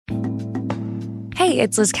Hey,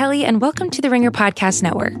 it's Liz Kelly, and welcome to the Ringer Podcast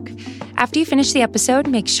Network. After you finish the episode,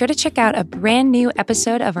 make sure to check out a brand new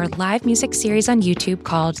episode of our live music series on YouTube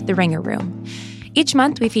called The Ringer Room. Each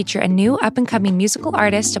month, we feature a new up-and-coming musical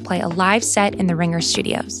artist to play a live set in the Ringer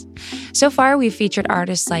studios. So far, we've featured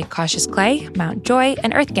artists like Cautious Clay, Mount Joy,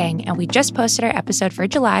 and Earth Gang, and we just posted our episode for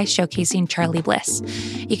July showcasing Charlie Bliss.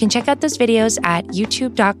 You can check out those videos at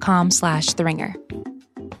youtube.com/theringer.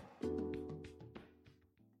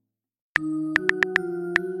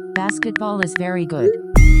 Basketball is very good.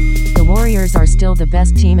 The Warriors are still the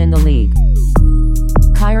best team in the league.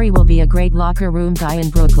 Kyrie will be a great locker room guy in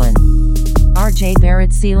Brooklyn. RJ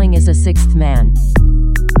Barrett's ceiling is a sixth man.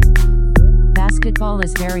 Basketball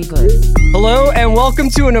is very good. Hello and welcome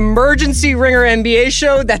to an emergency Ringer NBA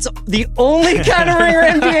show. That's the only kind of Ringer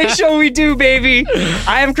NBA show we do, baby.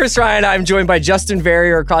 I am Chris Ryan. I'm joined by Justin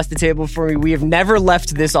Verrier across the table for me. We have never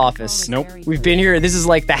left this office. Nope. We've been here. This is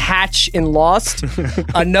like the hatch in Lost.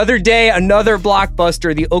 Another day, another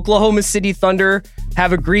blockbuster. The Oklahoma City Thunder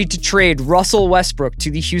have agreed to trade Russell Westbrook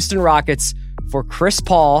to the Houston Rockets for Chris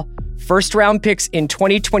Paul, first round picks in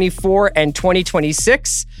 2024 and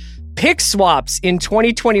 2026. Pick swaps in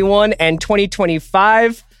 2021 and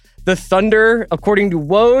 2025. The Thunder, according to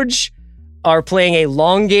Woj, are playing a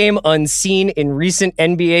long game unseen in recent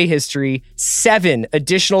NBA history. 7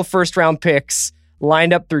 additional first-round picks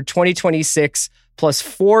lined up through 2026, plus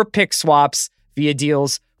 4 pick swaps via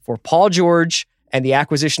deals for Paul George and the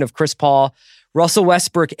acquisition of Chris Paul. Russell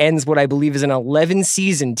Westbrook ends what I believe is an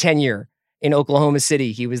 11-season tenure in Oklahoma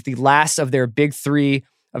City. He was the last of their big three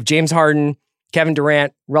of James Harden, Kevin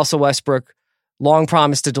Durant, Russell Westbrook, long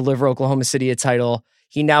promised to deliver Oklahoma City a title.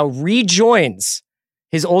 He now rejoins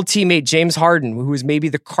his old teammate, James Harden, who was maybe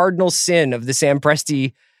the cardinal sin of the Sam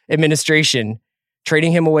Presti administration,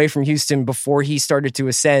 trading him away from Houston before he started to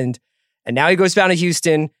ascend. And now he goes down to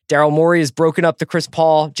Houston. Daryl Morey has broken up the Chris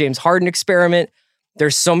Paul, James Harden experiment.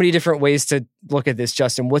 There's so many different ways to look at this,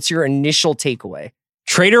 Justin. What's your initial takeaway?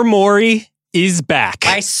 Trader Morey is back.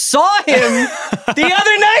 I saw him the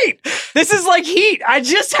other night. This is like heat. I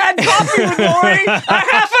just had coffee with Morey a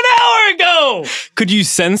half an hour ago. Could you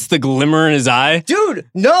sense the glimmer in his eye? Dude,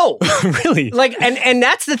 no. Really? Like, and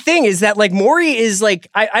that's the thing is that like Morey is like,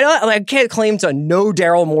 I can't claim to know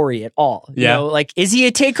Daryl Morey at all. You know, like, is he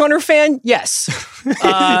a Take Hunter fan? Yes. He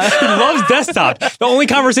loves desktop. The only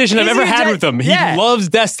conversation I've ever had with him. He loves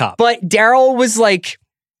desktop. But Daryl was like,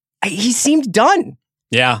 he seemed done.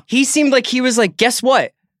 Yeah. He seemed like he was like, guess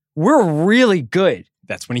what? We're really good.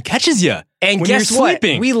 That's when he catches you. And when guess you're what?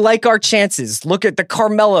 Sleeping. We like our chances. Look at the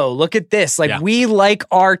Carmelo. Look at this. Like, we like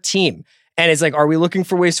our team. And it's like, are we looking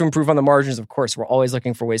for ways to improve on the margins? Of course, we're always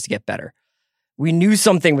looking for ways to get better. We knew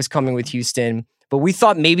something was coming with Houston, but we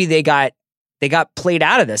thought maybe they got played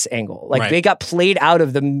out of this angle. Like, they got played out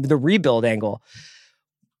of the rebuild angle.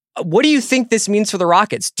 What do you think this means for the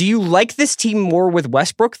Rockets? Do you like this team more with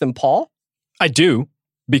Westbrook than Paul? I do,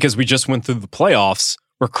 because we just went through the playoffs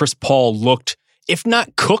where Chris Paul looked, if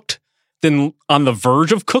not cooked, then on the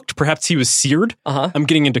verge of cooked. Perhaps he was seared. I'm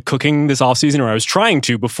getting into cooking this offseason, or I was trying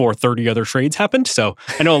to before 30 other trades happened. So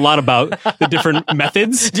I know a lot about the different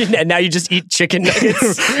methods. And now you just eat chicken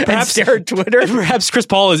nuggets and stare at Twitter. Perhaps Chris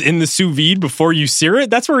Paul is in the sous vide before you sear it.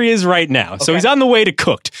 That's where he is right now. So he's on the way to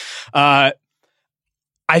cooked. I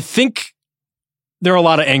think there are a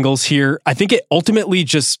lot of angles here. I think it ultimately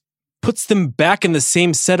just puts them back in the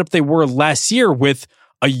same setup they were last year with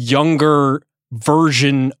a younger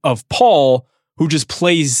version of Paul who just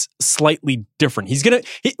plays slightly different.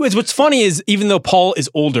 What's funny is even though Paul is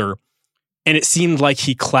older and it seemed like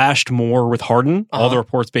he clashed more with Harden, all the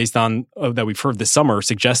reports based on that we've heard this summer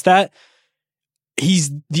suggest that he's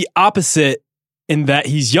the opposite in that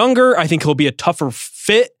he's younger. I think he'll be a tougher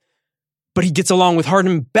fit, but he gets along with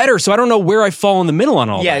Harden better. So I don't know where I fall in the middle on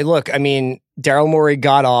all that. Yeah, look, I mean, Daryl Morey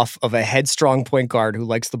got off of a headstrong point guard who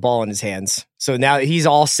likes the ball in his hands. So now he's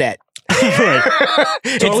all set.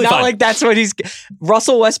 It's not like that's what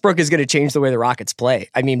Russell Westbrook is going to change the way the Rockets play.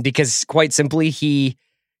 I mean, because quite simply, he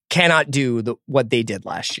cannot do what they did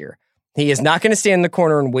last year. He is not going to stand in the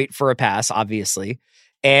corner and wait for a pass, obviously.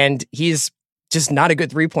 And he's just not a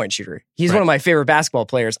good three-point shooter. He's one of my favorite basketball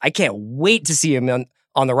players. I can't wait to see him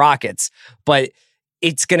on the Rockets. But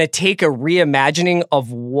it's going to take a reimagining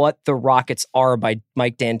of what the Rockets are by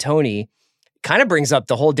Mike D'Antoni. Kind of brings up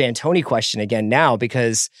the whole D'Antoni question again now,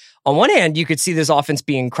 because on one hand, you could see this offense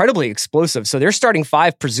being incredibly explosive. So their starting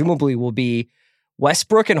five presumably will be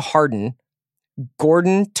Westbrook and Harden,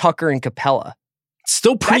 Gordon, Tucker, and Capella.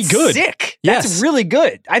 Still pretty good. Sick. Yes. That's really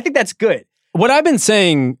good. I think that's good. What I've been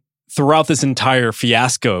saying throughout this entire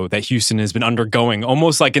fiasco that Houston has been undergoing,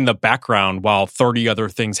 almost like in the background while 30 other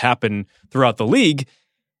things happen throughout the league,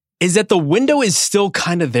 is that the window is still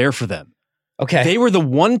kind of there for them. Okay. They were the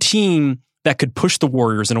one team that could push the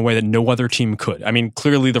Warriors in a way that no other team could. I mean,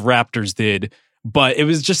 clearly the Raptors did, but it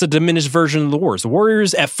was just a diminished version of the Warriors. The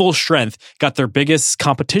Warriors at full strength got their biggest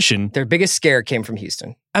competition. Their biggest scare came from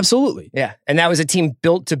Houston. Absolutely. Yeah. And that was a team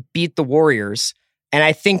built to beat the Warriors. And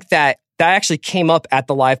I think that actually came up at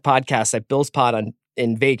the live podcast at Bill's Pod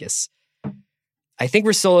in Vegas. I think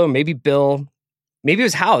Russillo, maybe Bill, maybe it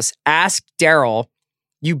was House, asked Daryl,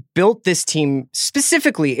 you built this team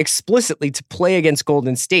specifically, explicitly to play against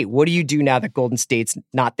Golden State. What do you do now that Golden State's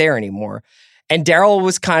not there anymore? And Daryl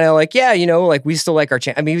was kind of like, yeah, like we still like our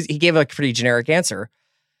chance. I mean, he gave a pretty generic answer.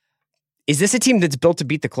 Is this a team that's built to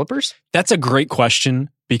beat the Clippers? That's a great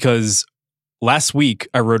question, because last week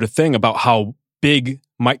I wrote a thing about how big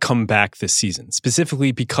might come back this season,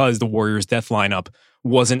 specifically because the Warriors' death lineup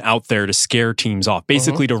wasn't out there to scare teams off,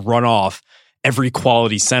 basically to run off every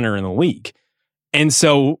quality center in the league. And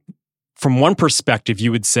so from one perspective,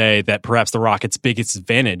 you would say that perhaps the Rockets' biggest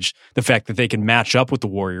advantage, the fact that they can match up with the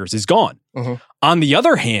Warriors, is gone. On the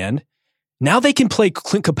other hand, now they can play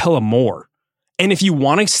Clint Capella more. And if you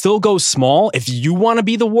want to still go small, if you want to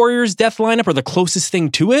be the Warriors' death lineup or the closest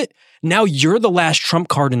thing to it, now you're the last trump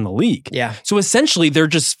card in the league. Yeah. So essentially, they're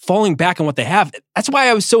just falling back on what they have. That's why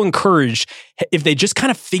I was so encouraged. If they just kind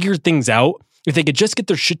of figured things out, if they could just get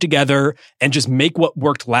their shit together and just make what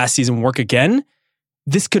worked last season work again,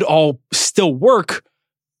 this could all still work.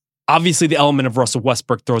 Obviously, the element of Russell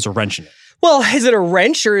Westbrook throws a wrench in it. Well, is it a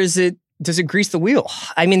wrench or does it grease the wheel?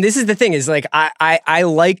 I mean, this is the thing, is like, I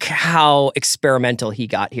like how experimental he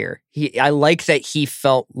got here. I like that he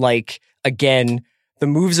felt like, again, the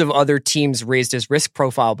moves of other teams raised his risk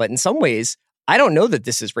profile, but in some ways, I don't know that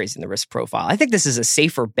this is raising the risk profile. I think this is a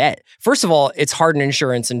safer bet. First of all, it's Harden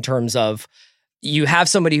insurance in terms of you have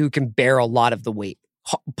somebody who can bear a lot of the weight.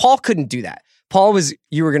 Paul couldn't do that.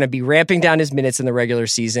 You were going to be ramping down his minutes in the regular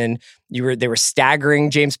season. They were staggering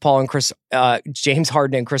James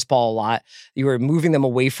Harden and Chris Paul a lot. You were moving them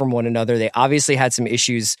away from one another. They obviously had some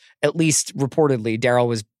issues, at least reportedly. Daryl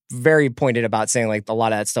was very pointed about saying like a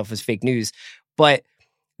lot of that stuff was fake news, but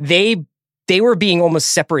they were being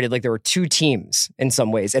almost separated. Like there were two teams in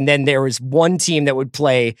some ways. And then there was one team that would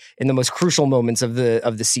play in the most crucial moments of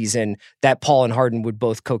the season that Paul and Harden would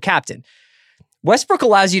both co-captain. Westbrook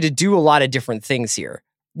allows you to do a lot of different things here.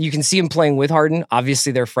 You can see him playing with Harden.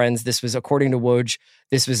 Obviously, they're friends. This was, according to Woj,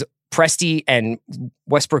 this was Presti and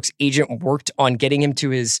Westbrook's agent worked on getting him to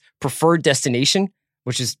his preferred destination,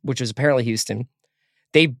 which was apparently Houston.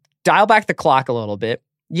 They dial back the clock a little bit.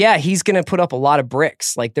 Yeah, he's going to put up a lot of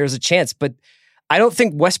bricks. Like, there's a chance. But I don't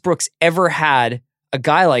think Westbrook's ever had a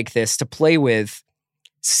guy like this to play with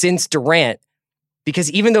since Durant, because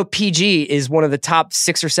even though PG is one of the top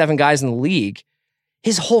 6 or 7 guys in the league,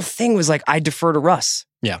 his whole thing was like, I defer to Russ.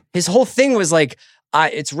 Yeah. His whole thing was like,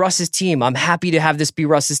 it's Russ's team. I'm happy to have this be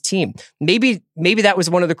Russ's team. Maybe that was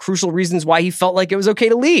one of the crucial reasons why he felt like it was okay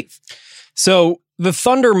to leave. So the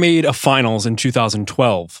Thunder made a finals in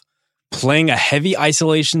 2012, playing a heavy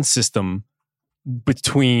isolation system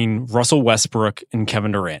between Russell Westbrook and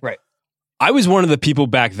Kevin Durant. Right. I was one of the people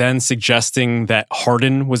back then suggesting that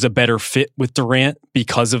Harden was a better fit with Durant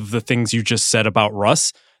because of the things you just said about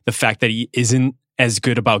Russ. The fact that he isn't as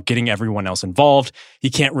good about getting everyone else involved.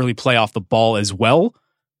 He can't really play off the ball as well,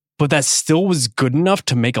 but that still was good enough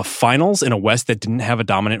to make a finals in a West that didn't have a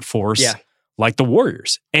dominant force like the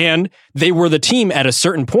Warriors. And they were the team at a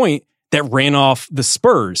certain point that ran off the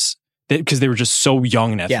Spurs because they were just so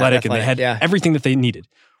young and athletic and they had everything that they needed.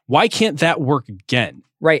 Why can't that work again?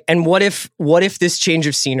 Right. And what if this change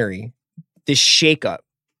of scenery, this shakeup,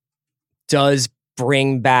 does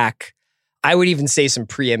bring back, I would even say, some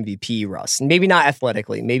pre-MVP Russ? Maybe not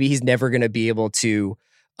athletically. Maybe he's never going to be able to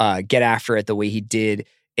get after it the way he did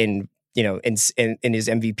in his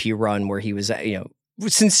MVP run, where he was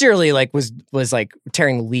sincerely was like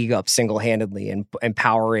tearing the league up single-handedly and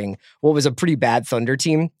empowering what was a pretty bad Thunder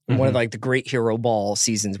team, one of like the great hero ball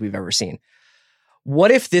seasons we've ever seen.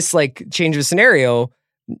 What if this like change of scenario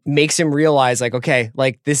makes him realize like, okay,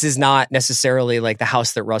 like this is not necessarily like the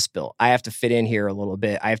house that Russ built. I have to fit in here a little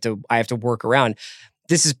bit. I have to work around.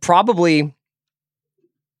 This is probably,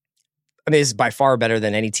 this is by far better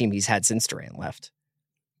than any team he's had since Durant left.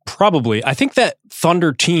 Probably. I think that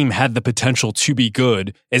Thunder team had the potential to be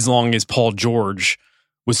good as long as Paul George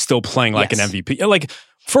was still playing like an MVP. Like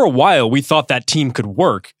for a while, we thought that team could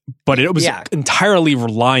work, but it was entirely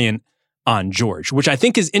reliant on George, which I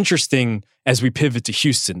think is interesting as we pivot to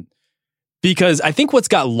Houston, because I think what's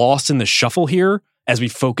got lost in the shuffle here, as we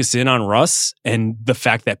focus in on Russ and the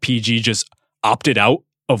fact that PG just opted out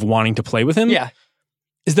of wanting to play with him,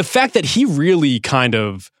 is the fact that he really kind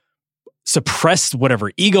of suppressed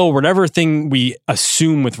whatever ego, whatever thing we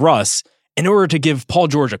assume with Russ in order to give Paul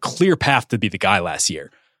George a clear path to be the guy last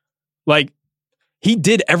year. Like, he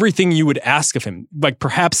did everything you would ask of him. Like,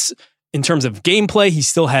 perhaps in terms of gameplay, he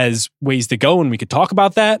still has ways to go, and we could talk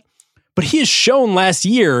about that. But he has shown last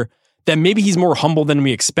year that maybe he's more humble than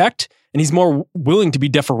we expect, and he's more willing to be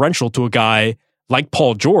deferential to a guy like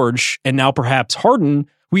Paul George, and now perhaps Harden,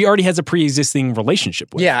 who he already has a pre-existing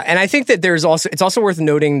relationship with. Yeah, and I think that it's also worth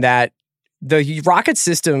noting that the Rocket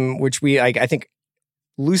system, which we I think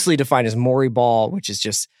loosely define as Morey ball, which is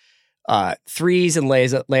just threes and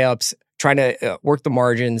layups, trying to work the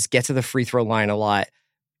margins, get to the free throw line a lot.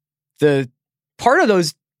 The part of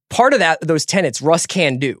those tenets, Russ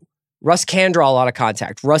can do. Russ can draw a lot of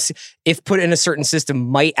contact. Russ, if put in a certain system,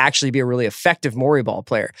 might actually be a really effective Morey ball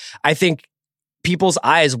player. I think people's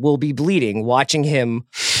eyes will be bleeding watching him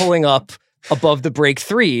pulling up above the break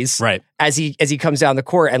threes as he comes down the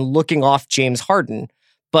court and looking off James Harden.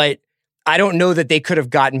 But I don't know that they could have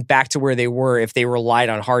gotten back to where they were if they relied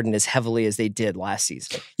on Harden as heavily as they did last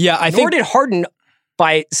season. Yeah, Nor did Harden,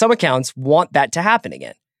 by some accounts, want that to happen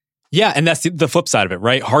again. Yeah, and that's the flip side of it,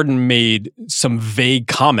 right? Harden made some vague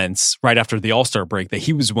comments right after the All-Star break that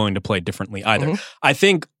he was willing to play differently either. Mm-hmm. I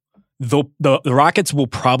think the Rockets will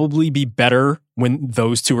probably be better when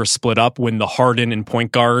those two are split up, when the Harden and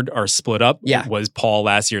point guard are split up. Yeah. It was Paul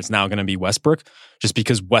last year. It's now going to be Westbrook, just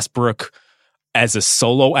because Westbrook as a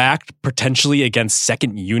solo act, potentially against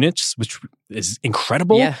second units, which is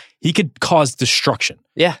incredible, he could cause destruction.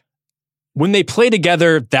 Yeah. When they play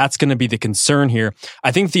together, that's going to be the concern here.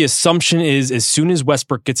 I think the assumption is as soon as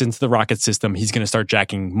Westbrook gets into the Rocket system, he's going to start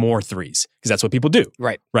jacking more threes because that's what people do.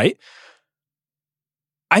 Right.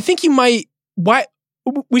 I think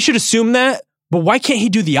we should assume that, but why can't he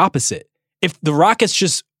do the opposite? If the Rockets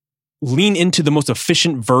just lean into the most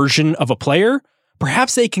efficient version of a player,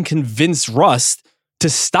 perhaps they can convince Russ to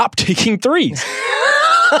stop taking threes.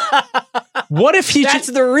 What if he That's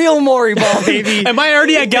the real Morey ball, baby. Am I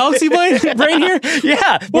already at Galaxy brain here?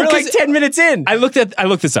 Yeah. We're like 10 minutes in. I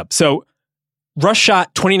looked this up. So Russ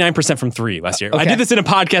shot 29% from three last year. Okay. I did this in a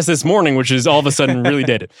podcast this morning, which is all of a sudden really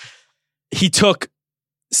dated. He took,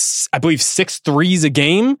 I believe, 6 threes a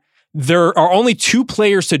game. There are only 2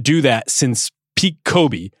 players to do that since peak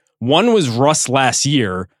Kobe. One was Russ last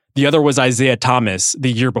year. The other was Isaiah Thomas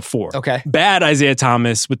the year before. Okay. Bad Isaiah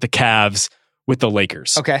Thomas with the Cavs, with the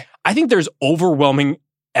Lakers. Okay. I think there's overwhelming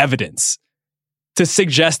evidence to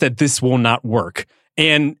suggest that this will not work.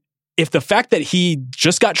 And if the fact that he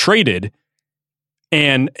just got traded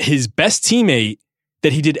and his best teammate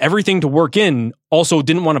that he did everything to work in also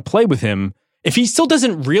didn't want to play with him, if he still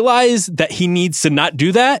doesn't realize that he needs to not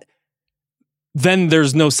do that, then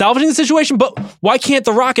there's no salvaging the situation. But why can't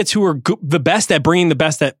the Rockets, who are the best at bringing the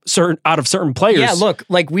best out of certain players? Yeah, look,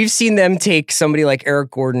 like we've seen them take somebody like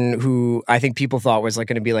Eric Gordon, who I think people thought was like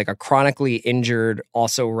going to be like a chronically injured,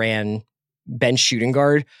 also ran bench shooting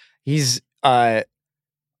guard. He's like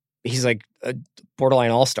a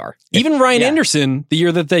borderline all-star. Even Ryan Anderson, the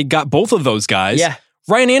year that they got both of those guys,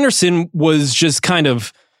 Ryan Anderson was just kind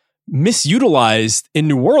of misutilized in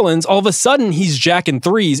New Orleans. All of a sudden, he's jacking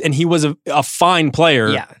threes, and he was a fine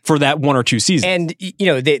player for that 1 or 2 seasons. And, you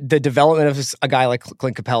know, the development of a guy like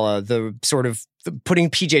Clint Capella, the sort of putting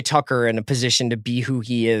PJ Tucker in a position to be who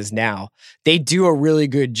he is now, they do a really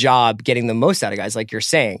good job getting the most out of guys, like you're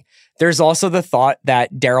saying. There's also the thought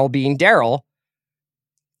that Daryl being Daryl,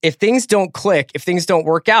 if things don't click, if things don't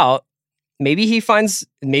work out, maybe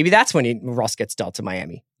that's when Russ gets dealt to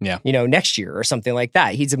Miami. Yeah. You know, next year or something like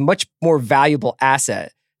that. He's a much more valuable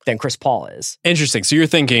asset than Chris Paul is. Interesting. So you're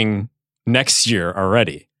thinking next year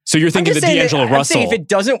already. So you're thinking that D'Angelo Russell. I'm saying if it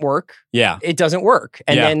doesn't work, it doesn't work.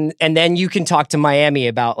 And then you can talk to Miami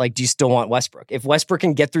about, like, do you still want Westbrook? If Westbrook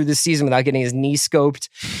can get through this season without getting his knee scoped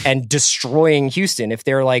and destroying Houston, if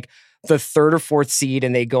they're like the 3rd or 4th seed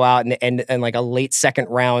and they go out and like a late second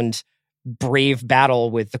round brave battle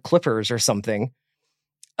with the Clippers or something,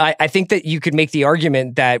 I think that you could make the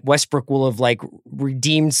argument that Westbrook will have like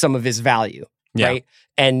redeemed some of his value, right?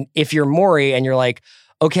 And if you're Morey and you're like,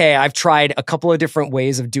 okay, I've tried a couple of different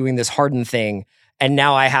ways of doing this Harden thing, and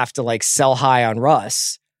now I have to like sell high on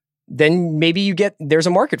Russ, then maybe there's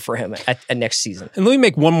a market for him at next season. And let me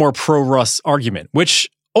make one more pro Russ argument, which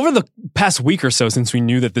over the past week or so, since we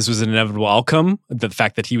knew that this was an inevitable outcome, the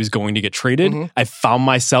fact that he was going to get traded, I found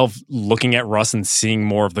myself looking at Russ and seeing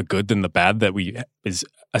more of the good than the bad that is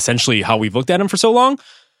essentially how we've looked at him for so long.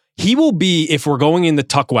 He will be, if we're going in the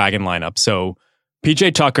Tuck wagon lineup, so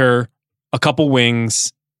PJ Tucker, a couple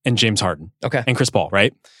wings, and James Harden. Okay. And Chris Paul,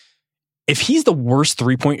 right? If he's the worst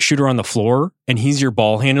 3-point shooter on the floor and he's your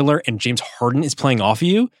ball handler and James Harden is playing off of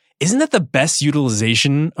you, isn't that the best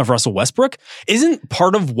utilization of Russell Westbrook? Isn't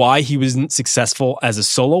part of why he wasn't successful as a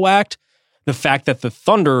solo act the fact that the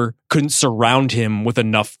Thunder couldn't surround him with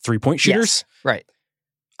enough 3-point shooters? Yes, right.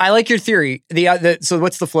 I like your theory. So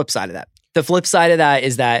what's the flip side of that? The flip side of that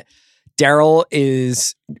is that Daryl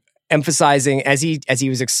is emphasizing, as he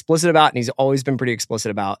was explicit about, and he's always been pretty explicit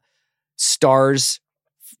about, stars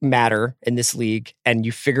matter in this league, and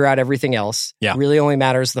you figure out everything else. Yeah. It really only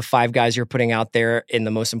matters the 5 guys you're putting out there in the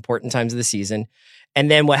most important times of the season. And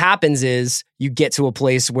then what happens is you get to a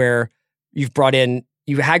place where you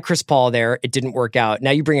had Chris Paul there, it didn't work out.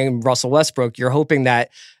 Now you bring in Russell Westbrook, you're hoping that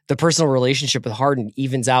the personal relationship with Harden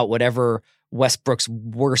evens out whatever Westbrook's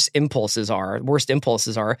worst impulses are,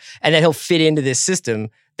 and that he'll fit into this system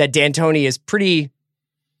that D'Antoni is pretty,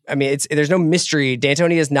 I mean, there's no mystery.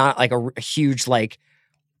 D'Antoni is not like a huge, like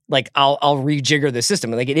I'll rejigger the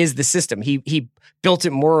system. Like, it is the system. He built it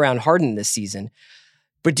more around Harden this season.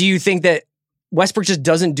 But do you think that Westbrook just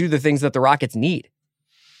doesn't do the things that the Rockets need?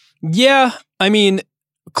 Yeah. I mean,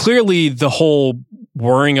 clearly the whole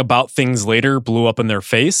worrying about things later blew up in their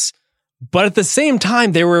face. But at the same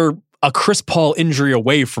time, they were a Chris Paul injury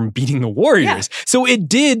away from beating the Warriors. Yeah. So it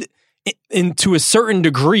did, to a certain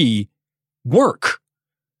degree, work.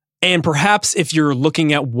 And perhaps if you're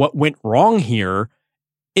looking at what went wrong here,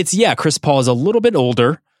 Chris Paul is a little bit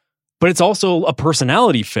older, but it's also a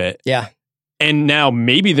personality fit. Yeah. And now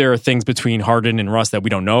maybe there are things between Harden and Russ that we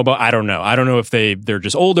don't know about. I don't know. I don't know if they're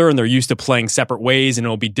just older and they're used to playing separate ways, and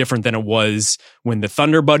it'll be different than it was when the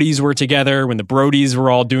Thunder buddies were together, when the Brodies were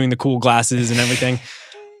all doing the cool glasses and everything.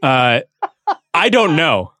 I don't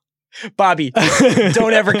know. Bobby,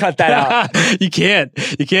 don't ever cut that out. You can't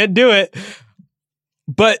do it.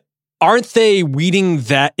 But aren't they weeding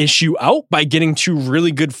that issue out by getting 2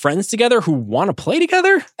 really good friends together who want to play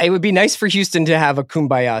together? It would be nice for Houston to have a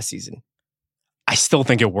kumbaya season. I still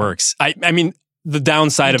think it works. I mean, the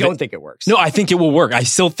downside of it... I don't think it works. No, I think it will work. I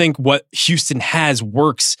still think what Houston has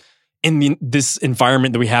works in this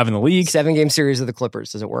environment that we have in the league. 7-game series of the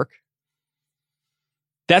Clippers. Does it work?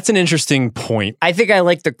 That's an interesting point. I think I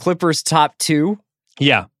like the Clippers top 2.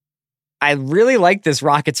 Yeah. I really like this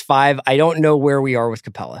Rockets 5. I don't know where we are with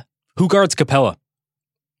Capella. Who guards Capella?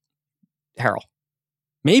 Harrell.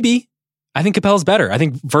 Maybe. I think Capella's better. I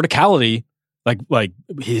think verticality, like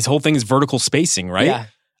his whole thing is vertical spacing, right? Yeah.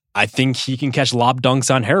 I think he can catch lob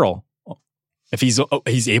dunks on Harrell if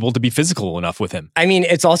he's able to be physical enough with him. I mean,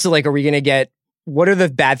 it's also like, are we going to get, what are the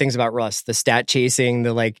bad things about Russ? The stat chasing,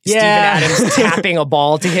 the Steven Adams tapping a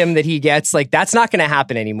ball to him that he gets, that's not going to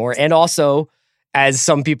happen anymore. And also, as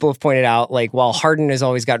some people have pointed out, while Harden has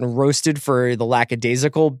always gotten roasted for the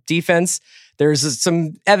lackadaisical defense, there's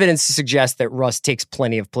some evidence to suggest that Russ takes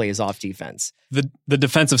plenty of plays off defense. The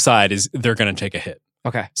defensive side is they're going to take a hit.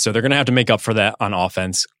 Okay. So they're going to have to make up for that on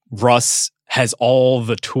offense. Russ has all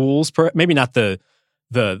the tools, maybe not the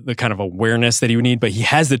kind of awareness that he would need, but he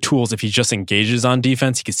has the tools. If he just engages on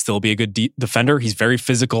defense, he could still be a good defender. He's very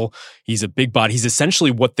physical. He's a big body. He's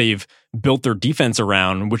essentially what they've built their defense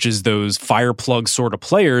around, which is those fire plug sort of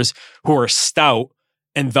players who are stout,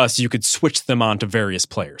 and thus you could switch them on to various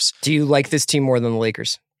players. Do you like this team more than the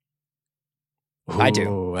Lakers? Ooh, I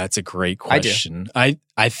do. That's a great question. I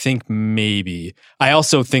think maybe. I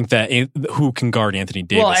also think that who can guard Anthony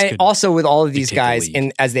Davis. Well, and also with all of these guys,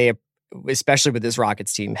 and as they, especially with this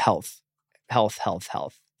Rockets team, health.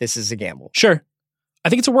 This is a gamble. Sure. I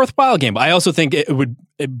think it's a worthwhile gamble. I also think it would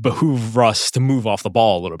behoove Russ to move off the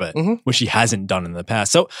ball a little bit, which he hasn't done in the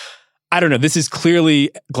past. So I don't know. This is clearly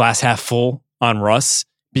glass half full on Russ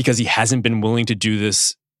because he hasn't been willing to do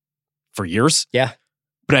this for years. Yeah.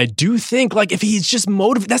 But I do think, if he's just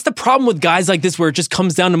motivated, that's the problem with guys like this where it just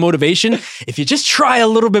comes down to motivation. If you just try a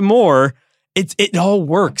little bit more, it all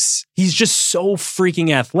works. He's just so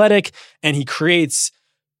freaking athletic, and he creates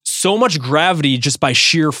so much gravity just by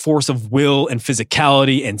sheer force of will and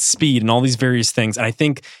physicality and speed and all these various things. And I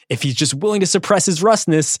think if he's just willing to suppress his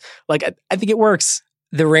rustness, I think it works.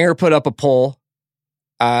 The Ringer put up a poll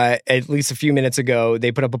at least a few minutes ago.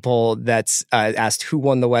 They put up a poll that's asked who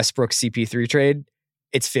won the Westbrook CP3 trade.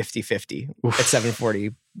 It's 50-50 at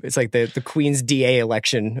 740. It's like the Queen's DA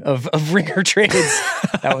election of Ringer trades.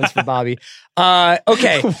 That one's for Bobby.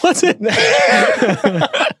 Okay. What's it?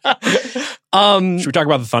 Should we talk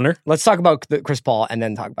about the Thunder? Let's talk about Chris Paul and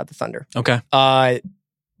then talk about the Thunder. Okay. I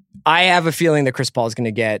have a feeling that Chris Paul is going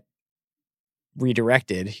to get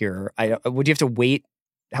redirected here. Would you have to wait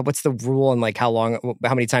what's the rule and like how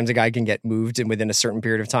many times a guy can get moved and within a certain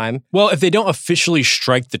period of time? Well, if they don't officially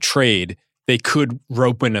strike the trade, they could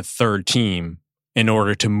rope in a third team in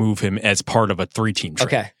order to move him as part of a 3-team trade.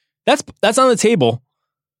 Okay. That's on the table.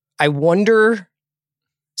 I wonder.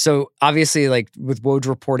 So obviously, like with Woj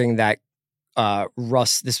reporting that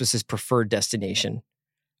Russ, this was his preferred destination.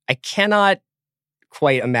 I cannot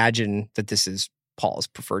quite imagine that this is Paul's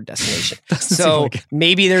preferred destination. So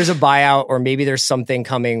maybe there's a buyout, or maybe there's something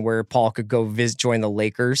coming where Paul could go join the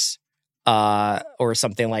Lakers, or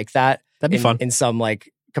something like that. That'd be fun in some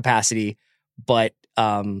like capacity. But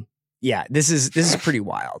yeah, this is pretty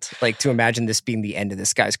wild. Like to imagine this being the end of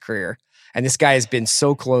this guy's career, and this guy has been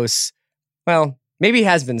so close. Well, maybe he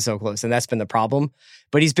has been so close, and that's been the problem.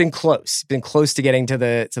 But he's been close. Been close to getting to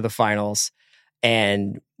the finals,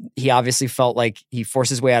 and he obviously felt like he forced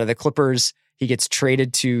his way out of the Clippers. He gets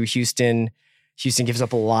traded to Houston. Houston gives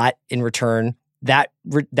up a lot in return. That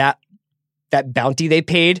bounty they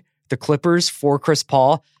paid the Clippers for Chris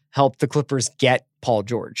Paul helped the Clippers get Paul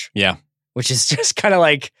George. Yeah. Which is just kind of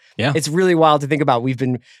like, it's really wild to think about. We've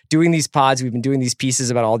been doing these pods. We've been doing these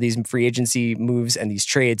pieces about all these free agency moves and these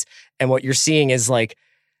trades. And what you're seeing is like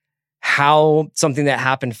how something that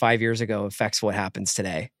happened 5 years ago affects what happens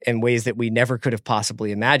today in ways that we never could have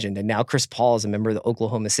possibly imagined. And now Chris Paul is a member of the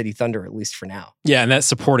Oklahoma City Thunder, at least for now. Yeah, and that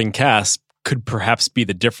supporting cast could perhaps be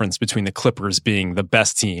the difference between the Clippers being the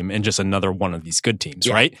best team and just another one of these good teams,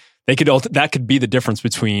 right? That could be the difference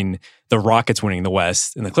between the Rockets winning the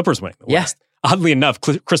West and the Clippers winning the West. Oddly enough,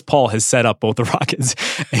 Chris Paul has set up both the Rockets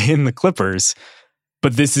and the Clippers,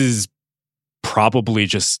 but this is probably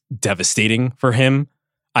just devastating for him.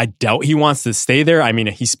 I doubt he wants to stay there. I mean,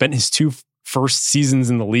 he spent his 2 first seasons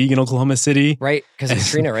in the league in Oklahoma City. Right, because of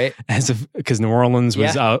Katrina, right? Because New Orleans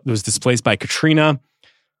was displaced by Katrina.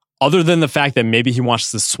 Other than the fact that maybe he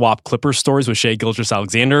wants to swap Clippers stories with Shai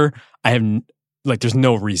Gilgeous-Alexander, there's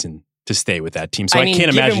no reason to stay with that team. So I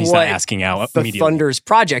can't imagine he's not asking out immediately. The Thunder's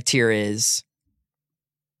project here is,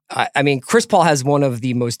 I mean, Chris Paul has one of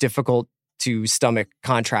the most difficult to stomach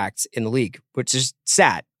contracts in the league, which is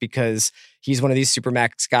sad because he's one of these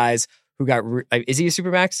supermax guys who got. Is he a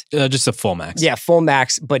supermax? Just a full max. Yeah, full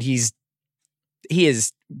max. But he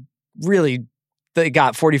is really. They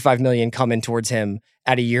got $45 million coming towards him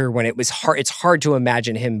at a year when it was hard. It's hard to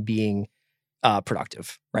imagine him being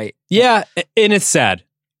productive, right? Yeah, and it's sad.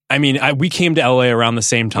 I mean, we came to LA around the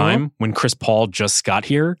same time when Chris Paul just got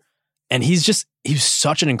here, and he's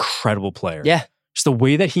such an incredible player. Yeah. Just the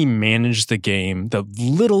way that he managed the game, the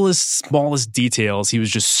littlest, smallest details, he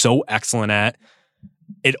was just so excellent at.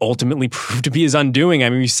 It ultimately proved to be his undoing. I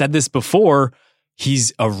mean, we said this before.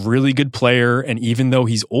 He's a really good player, and even though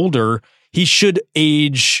he's older, he should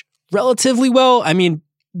age relatively well. I mean,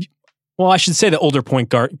 I should say that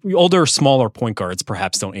older, smaller point guards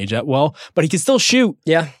perhaps don't age that well, but he can still shoot.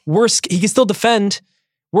 Yeah. He can still defend.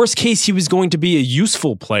 Worst case, he was going to be a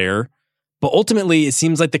useful player. But ultimately, it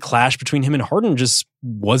seems like the clash between him and Harden just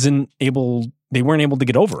they weren't able to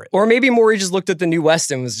get over it. Or maybe Morey just looked at the new West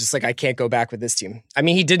and was just like, I can't go back with this team. I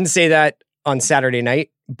mean, he didn't say that on Saturday night,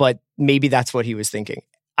 but maybe that's what he was thinking.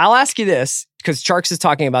 I'll ask you this, because Charks is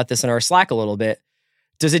talking about this in our Slack a little bit.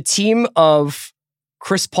 Does a team of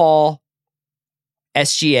Chris Paul,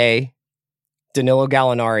 SGA, Danilo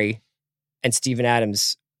Gallinari, and Steven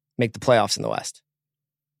Adams make the playoffs in the West?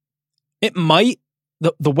 It might.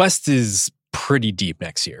 The West is pretty deep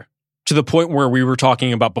next year, to the point where we were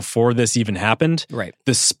talking about before this even happened. Right.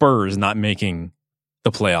 The Spurs not making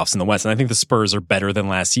the playoffs in the West. And I think the Spurs are better than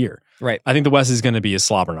last year. Right. I think the West is going to be a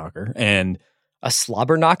slobber knocker. And a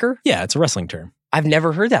slobber knocker? Yeah, it's a wrestling term. I've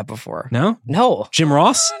never heard that before. No? No. Jim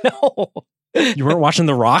Ross? No. You weren't watching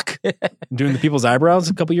The Rock doing the people's eyebrows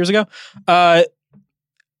a couple years ago? I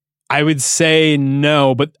would say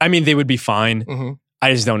no, but I mean, they would be fine. Mm-hmm.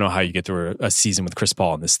 I just don't know how you get through a season with Chris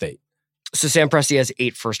Paul in this state. So Sam Presti has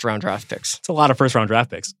 8 first-round draft picks. It's a lot of first-round draft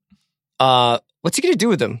picks. What's he going to do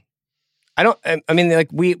with them?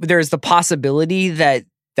 There's the possibility that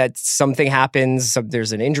something happens.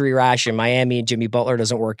 There's an injury rash in Miami. Jimmy Butler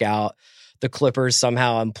doesn't work out. The Clippers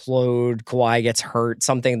somehow implode. Kawhi gets hurt.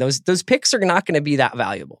 Something. Those picks are not going to be that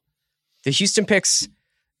valuable. The Houston picks,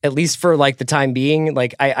 at least for like the time being,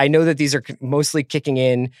 like I know that these are mostly kicking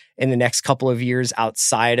in the next couple of years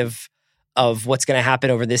outside of what's going to happen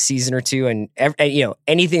over this season or two. And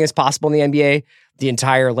anything is possible in the NBA. The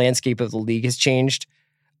entire landscape of the league has changed.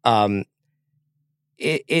 Are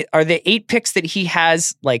the 8 picks that he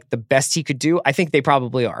has like the best he could do? I think they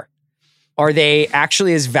probably are. Are they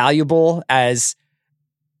actually as valuable as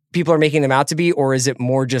people are making them out to be? Or is it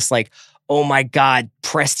more just like, oh my God,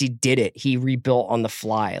 Presti did it. He rebuilt on the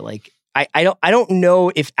fly. Like, I don't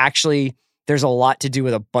know if actually there's a lot to do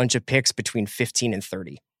with a bunch of picks between 15 and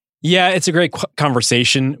 30. Yeah, it's a great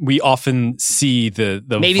conversation. We often see the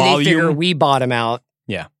maybe volume. They figure we bottom out.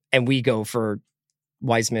 Yeah. And we go for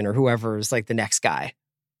Wiseman or whoever is like the next guy.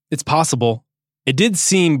 It's possible. It did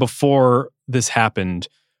seem before this happened,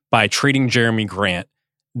 by trading Jeremy Grant,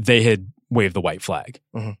 they had waved the white flag.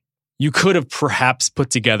 Mm-hmm. You could have perhaps put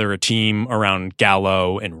together a team around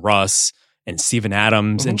Gallo and Russ and Steven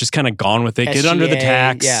Adams and just kind of gone with it, get under the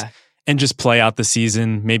tax and just play out the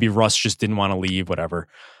season. Maybe Russ just didn't want to leave, whatever.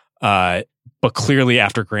 But clearly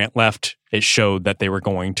after Grant left, it showed that they were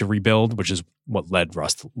going to rebuild, which is what led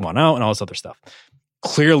Russ to want out and all this other stuff.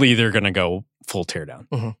 Clearly they're going to go full teardown.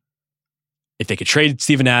 Mm-hmm. If they could trade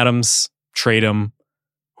Steven Adams, trade him.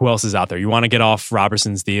 Who else is out there? You want to get off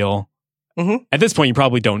Robertson's deal? Mm-hmm. At this point, you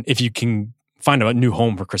probably don't. If you can find a new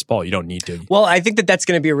home for Chris Paul, you don't need to. Well, I think that's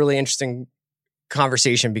going to be a really interesting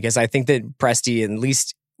conversation because I think that Presti, at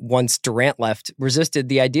least once Durant left, resisted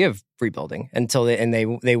the idea of rebuilding until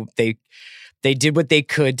they did what they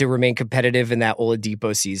could to remain competitive in that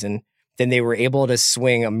Oladipo season. Then they were able to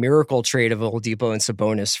swing a miracle trade of Oladipo and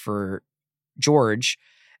Sabonis for George.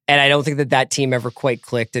 And I don't think that team ever quite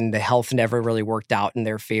clicked, and the health never really worked out in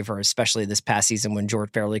their favor, especially this past season when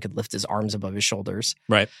George barely could lift his arms above his shoulders.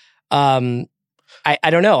 Right. I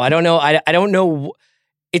don't know. I don't know.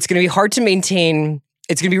 It's going to be hard to maintain.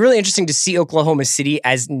 It's going to be really interesting to see Oklahoma City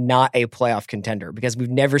as not a playoff contender because we've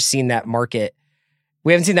never seen that market.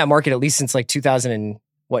 We haven't seen that market at least since like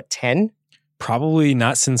 2010. Probably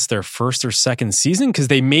not since their first or second season because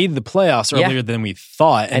they made the playoffs earlier than we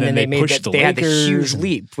thought, and then they pushed the Lakers. They had the huge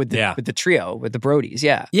leap with the trio, with the Brodies.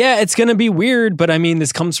 Yeah, it's going to be weird, but I mean,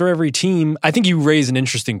 this comes for every team. I think you raise an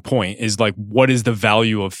interesting point: is like, what is the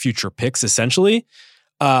value of future picks? Essentially,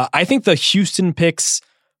 I think the Houston picks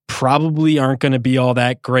probably aren't going to be all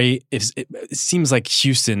that great. It seems like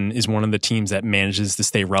Houston is one of the teams that manages to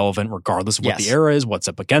stay relevant regardless of what the era is, what's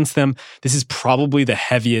up against them. This is probably the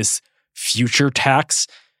heaviest future tax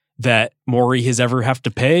that Morey has ever have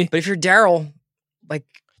to pay. But if you're Daryl,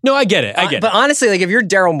 no, I get it. But honestly, if you're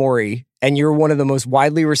Daryl Morey and you're one of the most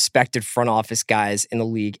widely respected front office guys in the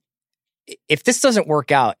league, if this doesn't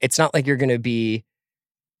work out, it's not like you're not going to be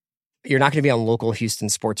on local Houston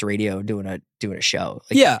sports radio doing a show.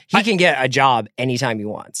 He can get a job anytime he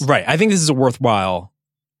wants. Right. I think this is a worthwhile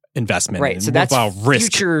investment. Right. So that's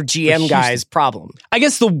risk future GM guy's problem. I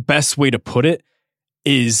guess the best way to put it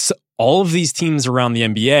is all of these teams around the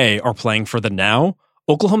NBA are playing for the now.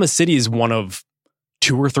 Oklahoma City is one of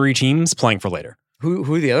 2 or 3 teams playing for later. Who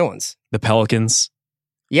are the other ones? The Pelicans.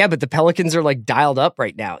 Yeah, but the Pelicans are dialed up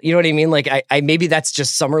right now. You know what I mean? I maybe that's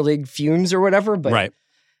just summer league fumes or whatever. But right.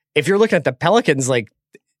 If you're looking at the Pelicans,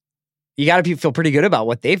 you got to feel pretty good about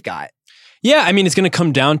what they've got. Yeah, I mean, it's going to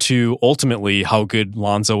come down to ultimately how good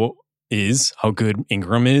Lonzo is, how good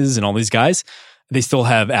Ingram is, and all these guys. They still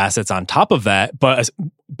have assets on top of that, but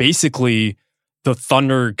basically the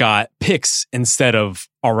Thunder got picks instead of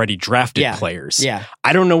already drafted players. Yeah.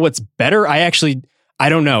 I don't know what's better. I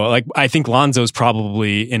don't know. I think Lonzo's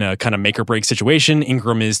probably in a kind of make or break situation.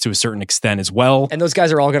 Ingram is to a certain extent as well. And those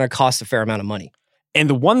guys are all going to cost a fair amount of money. And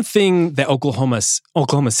the one thing that Oklahoma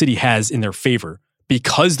City has in their favor,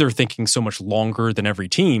 because they're thinking so much longer than every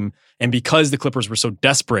team, and because the Clippers were so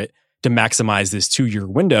desperate to maximize this 2-year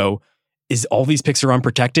window, is all these picks are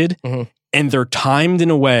unprotected, and they're timed in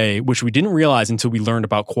a way, which we didn't realize until we learned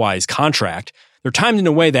about Kawhi's contract. They're timed in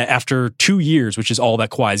a way that after 2 years, which is all that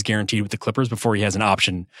Kawhi is guaranteed with the Clippers before he has an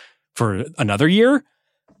option for another year,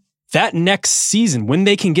 that next season, when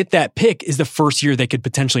they can get that pick, is the first year they could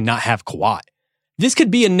potentially not have Kawhi. This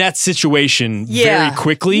could be a net situation very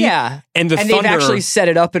quickly. Yeah. And they've actually set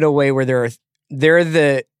it up in a way where they're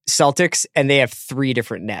the Celtics and they have 3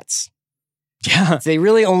 different nets. Yeah. So they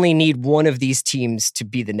really only need one of these teams to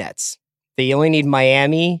be the Nets. They only need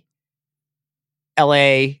Miami,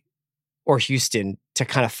 LA, or Houston to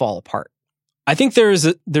kind of fall apart. I think there's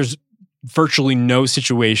virtually no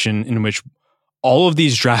situation in which all of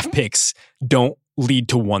these draft picks don't lead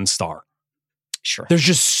to one star. Sure. There's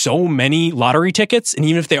just so many lottery tickets, and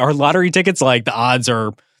even if they are lottery tickets, the odds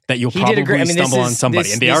are that you'll probably stumble on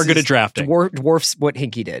somebody, and they are good at drafting. Dwarfs what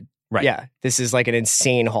Hinkie did. Right. Yeah, this is an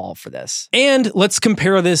insane haul for this. And let's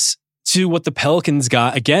compare this to what the Pelicans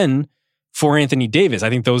got again for Anthony Davis. I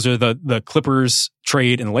think those are the Clippers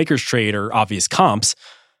trade and the Lakers trade are obvious comps.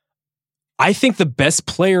 I think the best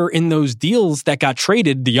player in those deals that got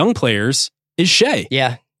traded, the young players, is Shea.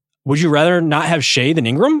 Yeah. Would you rather not have Shea than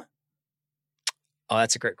Ingram? Oh,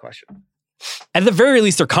 that's a great question. At the very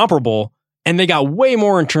least, they're comparable, and they got way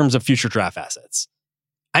more in terms of future draft assets.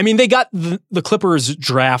 I mean, they got the Clippers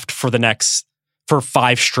draft for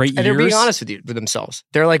 5 straight years. And they're being honest with themselves.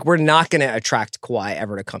 They're like, we're not going to attract Kawhi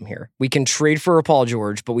ever to come here. We can trade for a Paul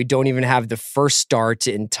George, but we don't even have the first star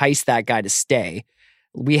to entice that guy to stay.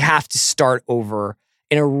 We have to start over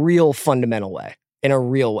in a real fundamental way, in a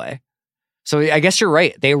real way. So I guess you're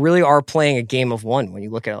right. They really are playing a game of one when you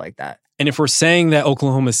look at it like that. And if we're saying that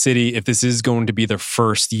Oklahoma City, if this is going to be their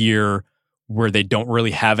first year where they don't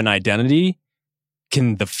really have an identity,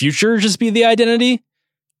 can the future just be the identity?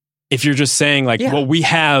 If you're just saying well, we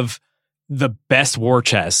have the best war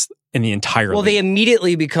chest in the entire league. Well, they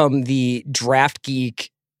immediately become the draft geek,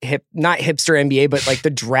 not hipster NBA, but like the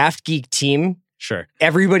draft geek team. Sure.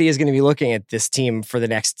 Everybody is going to be looking at this team for the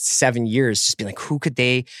next 7 years, just being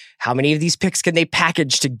like, how many of these picks can they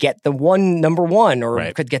package to get the number one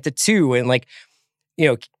or could get the 2? And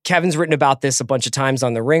Kevin's written about this a bunch of times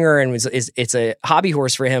on The Ringer and it's a hobby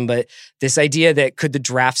horse for him. But this idea that could the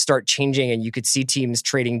draft start changing and you could see teams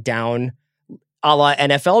trading down a la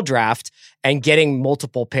NFL draft and getting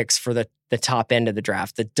multiple picks for the top end of the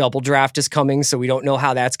draft. The double draft is coming, so we don't know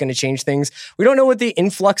how that's going to change things. We don't know what the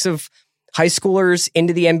influx of high schoolers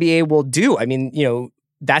into the NBA will do. I mean,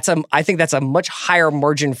 I think that's a much higher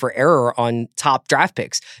margin for error on top draft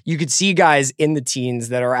picks. You could see guys in the teens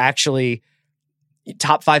that are actually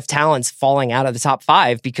top 5 talents falling out of the top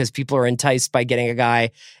 5 because people are enticed by getting a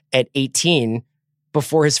guy at 18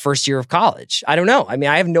 before his first year of college. I don't know. I mean,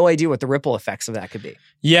 I have no idea what the ripple effects of that could be.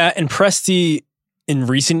 Yeah, and Presti in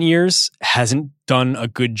recent years hasn't done a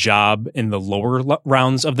good job in the lower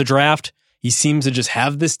rounds of the draft. He seems to just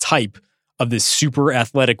have this type of this super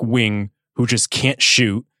athletic wing who just can't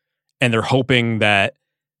shoot, and they're hoping that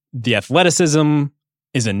the athleticism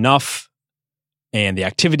is enough and the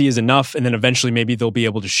activity is enough, and then eventually maybe they'll be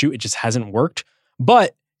able to shoot. It just hasn't worked.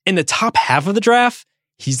 But in the top half of the draft,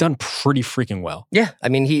 he's done pretty freaking well. Yeah. I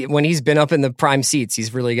mean, when he's been up in the prime seats,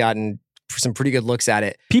 he's really gotten some pretty good looks at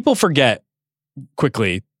it. People forget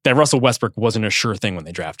quickly that Russell Westbrook wasn't a sure thing when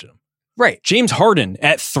they drafted him. Right. James Harden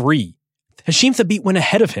at 3. Hasheem Thabeet went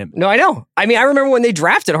ahead of him. No, I know. I mean, I remember when they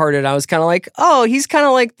drafted Harden, I was kind of like, oh, he's kind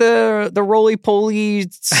of like the roly-poly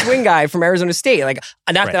swing guy from Arizona State. Like,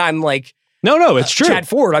 not that I'm like... No, it's true. Chad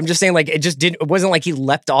Ford. I'm just saying, like, it wasn't like he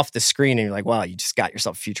leapt off the screen and you're like, wow, you just got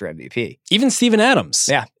yourself future MVP. Even Steven Adams.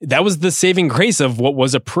 Yeah. That was the saving grace of what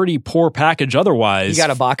was a pretty poor package otherwise. He got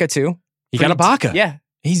Ibaka too. He got Ibaka. Yeah.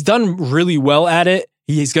 He's done really well at it.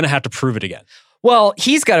 He's going to have to prove it again. Well,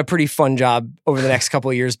 he's got a pretty fun job over the next couple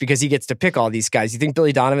of years because he gets to pick all these guys. You think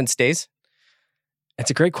Billy Donovan stays? That's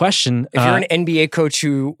a great question. If you're an NBA coach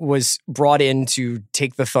who was brought in to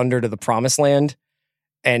take the Thunder to the promised land,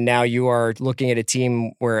 and now you are looking at a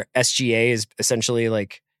team where SGA is essentially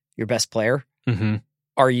like your best player. Mm-hmm.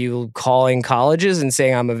 Are you calling colleges and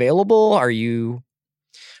saying I'm available?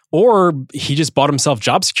 Or he just bought himself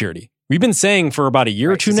job security. We've been saying for about a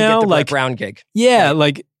year or two now, like Brown gig. Yeah,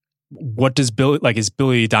 like what does is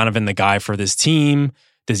Billy Donovan the guy for this team?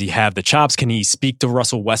 Does he have the chops? Can he speak to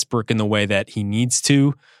Russell Westbrook in the way that he needs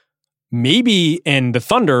to? Maybe, and the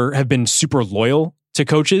Thunder have been super loyal to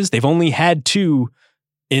coaches. They've only had 2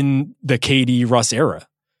 in the KD Russ era.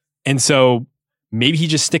 And so maybe he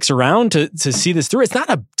just sticks around to see this through. It's not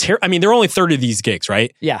I mean, there are only 30 of these gigs,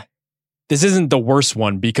 right? Yeah. This isn't the worst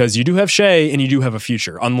one because you do have Shea and you do have a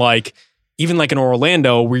future. Unlike even like in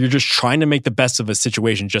Orlando where you're just trying to make the best of a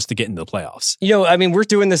situation just to get into the playoffs. I mean, we're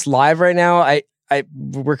doing this live right now.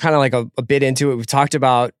 We're kind of like a bit into it. We've talked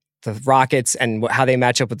about the Rockets and how they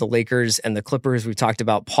match up with the Lakers and the Clippers. We've talked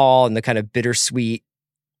about Paul and the kind of bittersweet,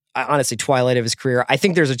 honestly, twilight of his career. I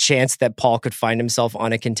think there's a chance that Paul could find himself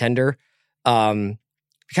on a contender. I'm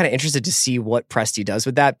kind of interested to see what Presti does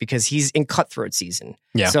with that because he's in cutthroat season.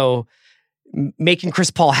 Yeah. So making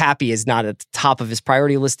Chris Paul happy is not at the top of his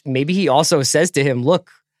priority list. Maybe he also says to him,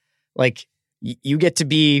 look, like you get to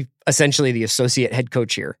be essentially the associate head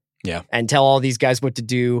coach here. Yeah. And tell all these guys what to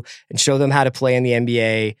do and show them how to play in the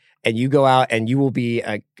NBA. And you go out and you will be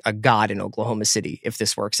a god in Oklahoma City if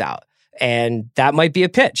this works out. And that might be a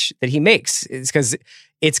pitch that he makes. It's because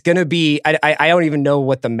it's going to be, I don't even know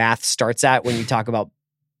what the math starts at when you talk about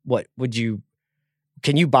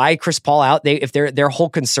can you buy Chris Paul out? If their whole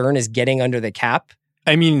concern is getting under the cap.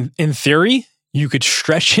 I mean, in theory, you could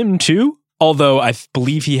stretch him too. Although I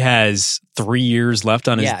believe he has 3 years left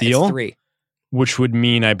on his deal. It's 3. Which would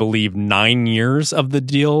mean, I believe, 9 years of the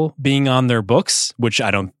deal being on their books, which I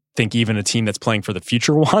don't think even a team that's playing for the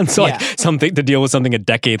future wants. Like something to deal with something a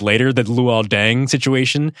decade later, the Luol Deng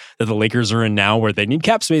situation that the Lakers are in now where they need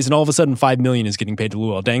cap space and all of a sudden $5 million is getting paid to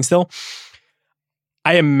Luol Deng still.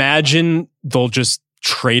 I imagine they'll just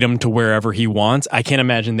trade him to wherever he wants. I can't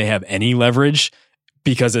imagine they have any leverage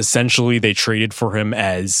because essentially they traded for him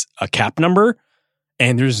as a cap number.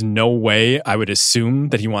 And there's no way I would assume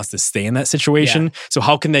that he wants to stay in that situation. Yeah. So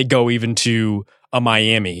how can they go even to a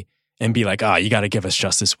Miami and be like, you got to give us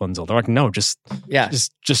Justice Winslow? They're like, no, just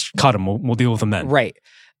cut him. We'll deal with him then. Right.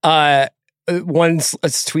 One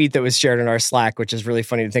tweet that was shared in our Slack, which is really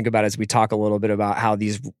funny to think about as we talk a little bit about how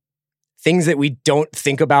these things that we don't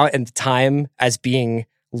think about at the time as being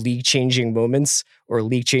league-changing moments or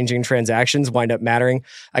league-changing transactions wind up mattering.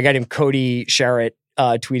 A guy named Cody Sharrett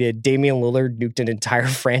tweeted, Damian Lillard nuked an entire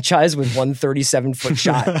franchise with one 37-foot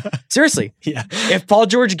shot. Seriously. Yeah. If Paul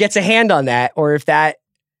George gets a hand on that, or if that,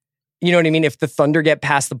 you know what I mean? If the Thunder get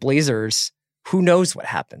past the Blazers, who knows what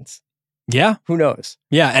happens? Yeah. Who knows?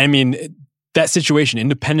 Yeah. I mean, that situation,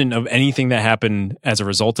 independent of anything that happened as a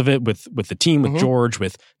result of it with the team, with George,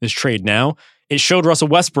 with this trade now, it showed Russell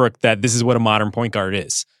Westbrook that this is what a modern point guard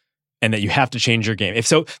is. And that you have to change your game. If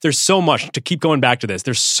so, there's so much to keep going back to this.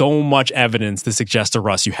 There's so much evidence to suggest to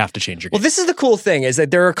Russ you have to change your game. Well, this is the cool thing is that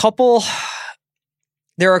there are a couple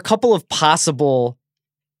of possible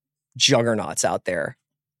juggernauts out there,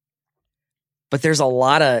 but there's a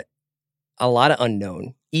lot of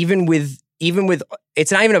unknown. Even with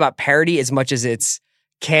it's not even about parity as much as it's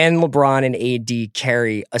can LeBron and AD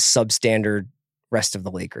carry a substandard rest of the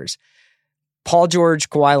Lakers. Paul George,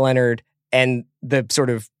 Kawhi Leonard, and the sort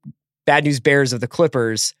of bad news bears of the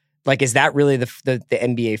Clippers, like, is that really the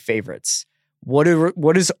NBA favorites? What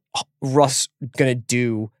is Russ going to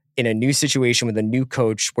do in a new situation with a new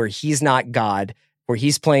coach where he's not God, where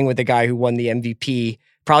he's playing with the guy who won the MVP,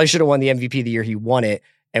 probably should have won the MVP the year he won it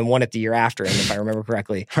and won it the year after him, if I remember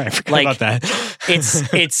correctly. Right, I forgot about that.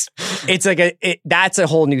 it's like that's a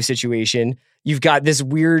whole new situation. You've got this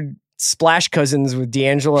weird splash cousins with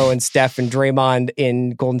D'Angelo and Steph and Draymond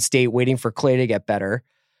in Golden State waiting for Klay to get better.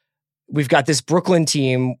 We've got this Brooklyn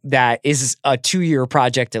team that is a 2-year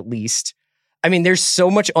project at least. I mean, there's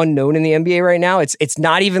so much unknown in the NBA right now. It's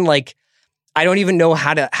not even like, I don't even know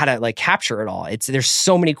how to like capture it all. There's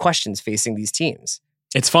so many questions facing these teams.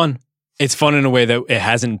 It's fun. It's fun in a way that it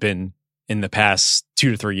hasn't been in the past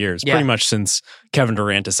 2 to 3 years, pretty much since Kevin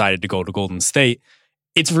Durant decided to go to Golden State.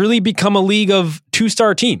 It's really become a league of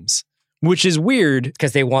 2-star teams, which is weird.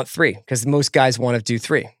 Because they want 3, because most guys want to do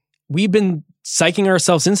 3. We've been psyching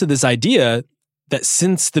ourselves into this idea that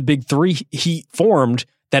since the Big Three Heat formed,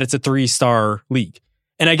 that it's a 3-star league.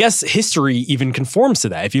 And I guess history even conforms to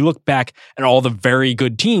that. If you look back at all the very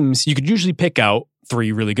good teams, you could usually pick out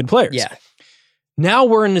 3 really good players. Yeah. Now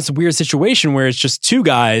we're in this weird situation where it's just 2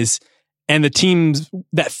 guys, and the teams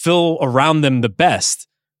that fill around them the best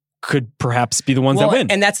could perhaps be the ones that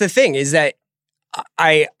win. And that's the thing, is that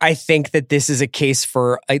I think that this is a case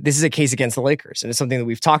against the Lakers, and it's something that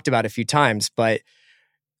we've talked about a few times. But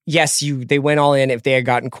yes, they went all in. If they had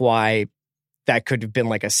gotten Kawhi, that could have been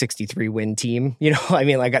like a 63-win team. You know, I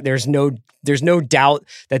mean, like there's no doubt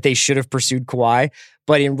that they should have pursued Kawhi.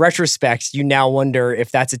 But in retrospect, you now wonder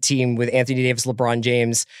if that's a team with Anthony Davis, LeBron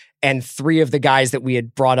James, and 3 of the guys that we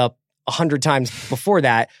had brought up 100 times before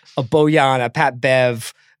that, a Bojan, a Pat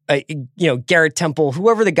Bev, Garrett Temple,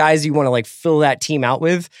 whoever the guys you want to like fill that team out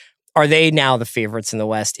with, are they now the favorites in the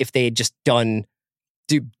West if they had just done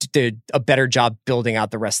a better job building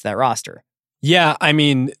out the rest of that roster? Yeah, I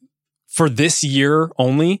mean, for this year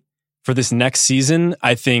only, for this next season,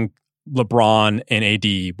 I think LeBron and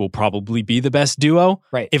AD will probably be the best duo.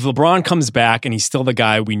 Right. If LeBron comes back and he's still the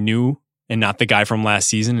guy we knew and not the guy from last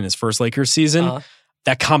season in his first Lakers season,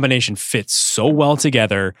 that combination fits so well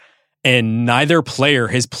together. And neither player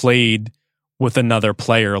has played with another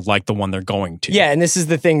player like the one they're going to. Yeah, and this is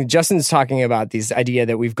the thing. Justin's talking about this idea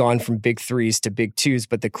that we've gone from big 3s to big 2s,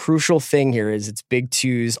 but the crucial thing here is it's big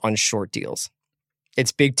 2s on short deals.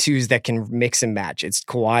 It's big 2s that can mix and match. It's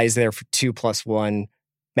Kawhi's there for 2+1,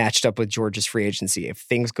 matched up with George's free agency. If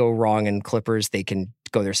things go wrong in Clippers, they can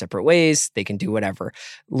go their separate ways. They can do whatever.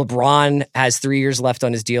 LeBron has 3 years left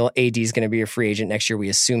on his deal. AD is going to be a free agent next year. We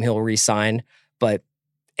assume he'll re-sign, but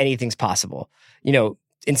anything's possible. You know,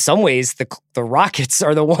 in some ways, the Rockets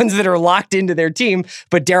are the ones that are locked into their team,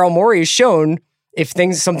 but Daryl Morey has shown if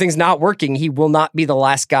something's not working, he will not be the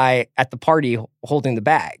last guy at the party holding the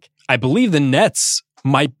bag. I believe the Nets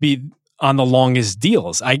might be on the longest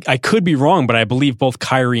deals. I could be wrong, but I believe both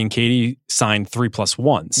Kyrie and KD signed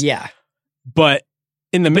 3+1s. Yeah. But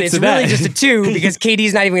in the midst of that, it's really just a 2 because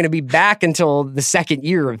KD's not even going to be back until the second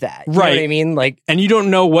year of that. You know what I mean? Like, and you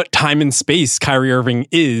don't know what time and space Kyrie Irving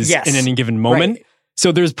is in any given moment. Right.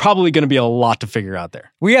 So there's probably going to be a lot to figure out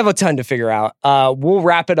there. We have a ton to figure out. We'll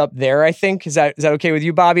wrap it up there, I think. Is that okay with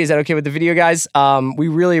you, Bobby? Is that okay with the video guys? We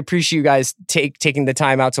really appreciate you guys taking the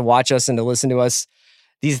time out to watch us and to listen to us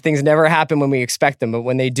These things never happen when we expect them, but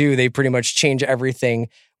when they do, they pretty much change everything.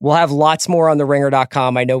 We'll have lots more on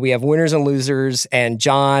theringer.com. I know we have winners and losers, and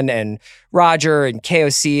John and Roger and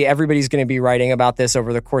KOC. Everybody's going to be writing about this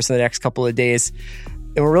over the course of the next couple of days.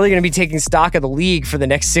 And we're really going to be taking stock of the league for the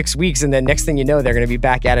next 6 weeks. And then next thing you know, they're going to be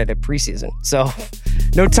back at it at preseason. So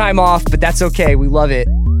no time off, but that's okay. We love it.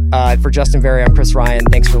 For Justin Verrier, I'm Chris Ryan.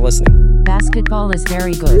 Thanks for listening. Basketball is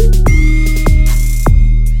very good.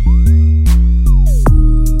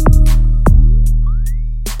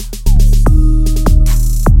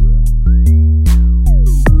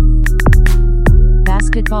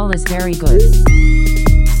 Basketball is very good.